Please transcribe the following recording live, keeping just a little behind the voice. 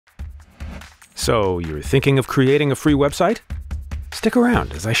So, you're thinking of creating a free website? Stick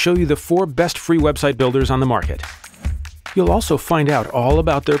around as I show you the 4 best free website builders on the market. You'll also find out all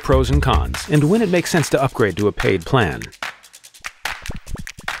about their pros and cons and when it makes sense to upgrade to a paid plan.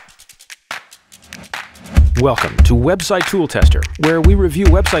 Welcome to Website Tool Tester, where we review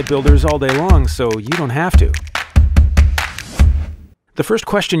website builders all day long so you don't have to. The first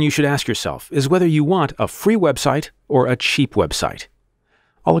question you should ask yourself is whether you want a free website or a cheap website.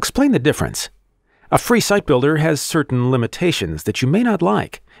 I'll explain the difference. A free site builder has certain limitations that you may not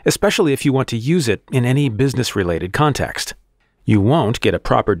like, especially if you want to use it in any business-related context. You won't get a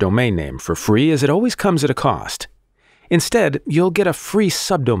proper domain name for free, as it always comes at a cost. Instead, you'll get a free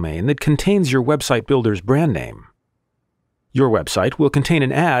subdomain that contains your website builder's brand name. Your website will contain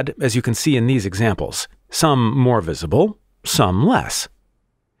an ad, as you can see in these examples, some more visible, some less.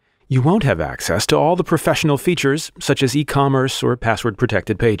 You won't have access to all the professional features, such as e-commerce or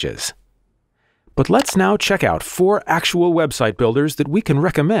password-protected pages. But let's now check out 4 actual website builders that we can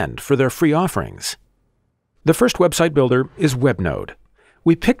recommend for their free offerings. The first website builder is Webnode.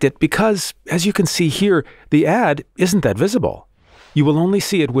 We picked it because, as you can see here, the ad isn't that visible. You will only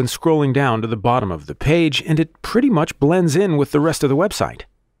see it when scrolling down to the bottom of the page, and it pretty much blends in with the rest of the website.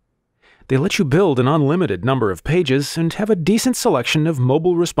 They let you build an unlimited number of pages and have a decent selection of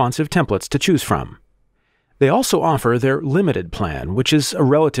mobile responsive templates to choose from. They also offer their limited plan, which is a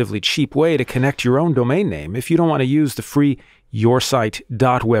relatively cheap way to connect your own domain name if you don't want to use the free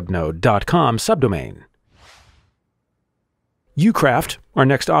yoursite.webnode.com subdomain. Ucraft, our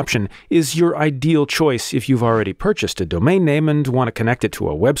next option, is your ideal choice if you've already purchased a domain name and want to connect it to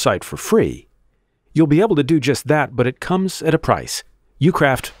a website for free. You'll be able to do just that, but it comes at a price.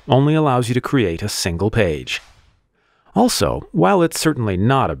 Ucraft only allows you to create a single page. Also, while it's certainly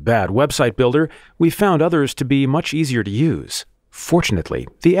not a bad website builder, we found others to be much easier to use. Fortunately,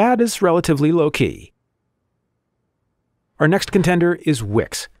 the ad is relatively low-key. Our next contender is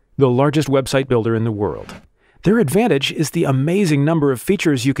Wix, the largest website builder in the world. Their advantage is the amazing number of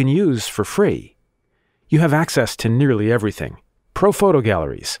features you can use for free. You have access to nearly everything: pro photo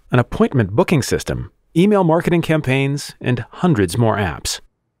galleries, an appointment booking system, email marketing campaigns, and hundreds more apps.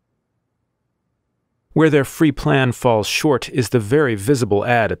 Where their free plan falls short is the very visible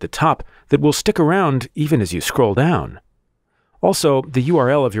ad at the top that will stick around even as you scroll down. Also, the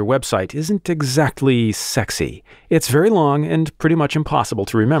URL of your website isn't exactly sexy. It's very long and pretty much impossible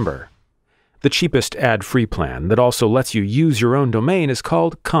to remember. The cheapest ad-free plan that also lets you use your own domain is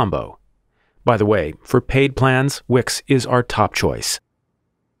called Combo. By the way, for paid plans, Wix is our top choice.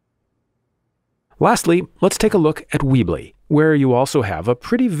 Lastly, let's take a look at Weebly, where you also have a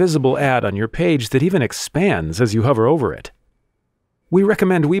pretty visible ad on your page that even expands as you hover over it. We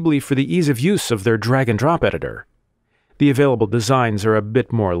recommend Weebly for the ease of use of their drag-and-drop editor. The available designs are a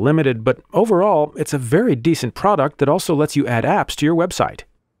bit more limited, but overall, it's a very decent product that also lets you add apps to your website.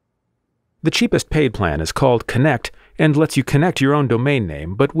 The cheapest paid plan is called Connect and lets you connect your own domain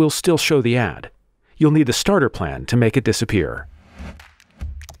name, but will still show the ad. You'll need the starter plan to make it disappear.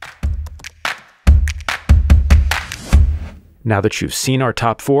 Now that you've seen our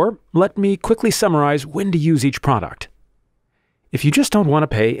top 4, let me quickly summarize when to use each product. If you just don't want to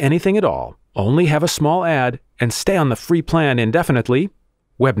pay anything at all, only have a small ad, and stay on the free plan indefinitely,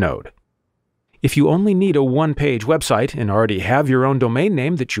 Webnode. If you only need a one-page website and already have your own domain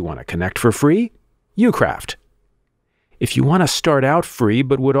name that you want to connect for free, Ucraft. If you want to start out free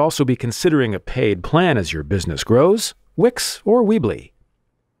but would also be considering a paid plan as your business grows, Wix or Weebly.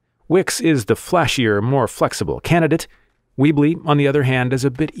 Wix is the flashier, more flexible candidate. Weebly, on the other hand, is a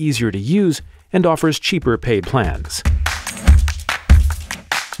bit easier to use and offers cheaper paid plans.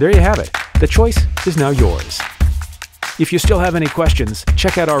 There you have it. The choice is now yours. If you still have any questions,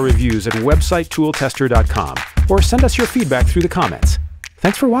 check out our reviews at websitetooltester.com or send us your feedback through the comments.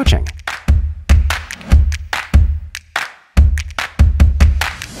 Thanks for watching.